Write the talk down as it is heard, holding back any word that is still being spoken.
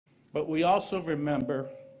But we also remember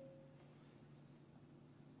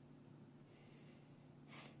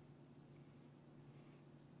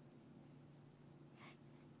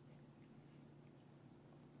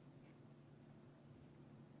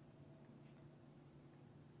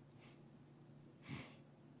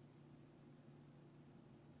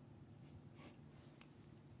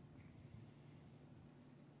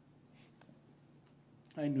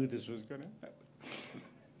I knew this was going to happen.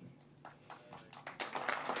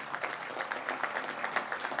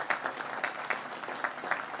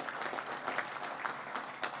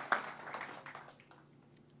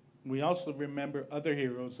 We also remember other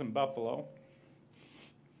heroes in Buffalo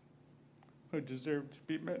who deserve to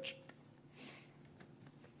be mentioned.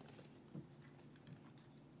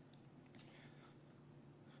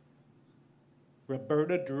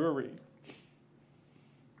 Roberta Drury,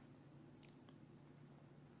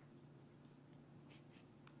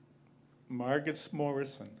 Margaret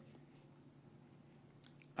Morrison,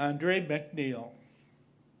 Andre McNeil,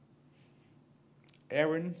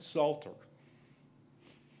 Aaron Salter,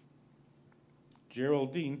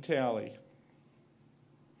 Geraldine Talley,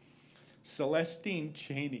 Celestine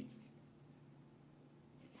Cheney,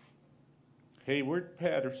 Hayward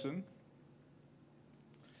Patterson,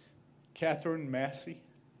 Catherine Massey,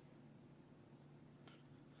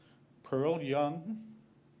 Pearl Young,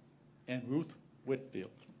 and Ruth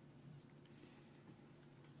Whitfield.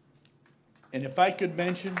 And if I could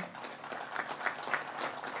mention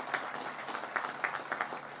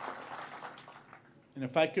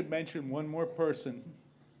one more person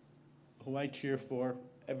who I cheer for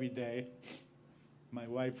every day, my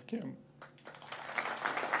wife, Kim.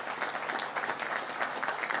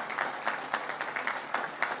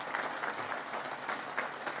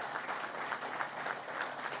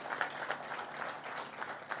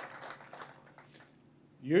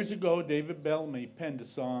 Years ago, David Bellamy penned a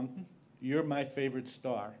song, "You're My Favorite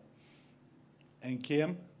Star." And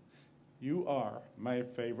Kim, you are my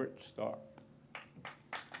favorite star.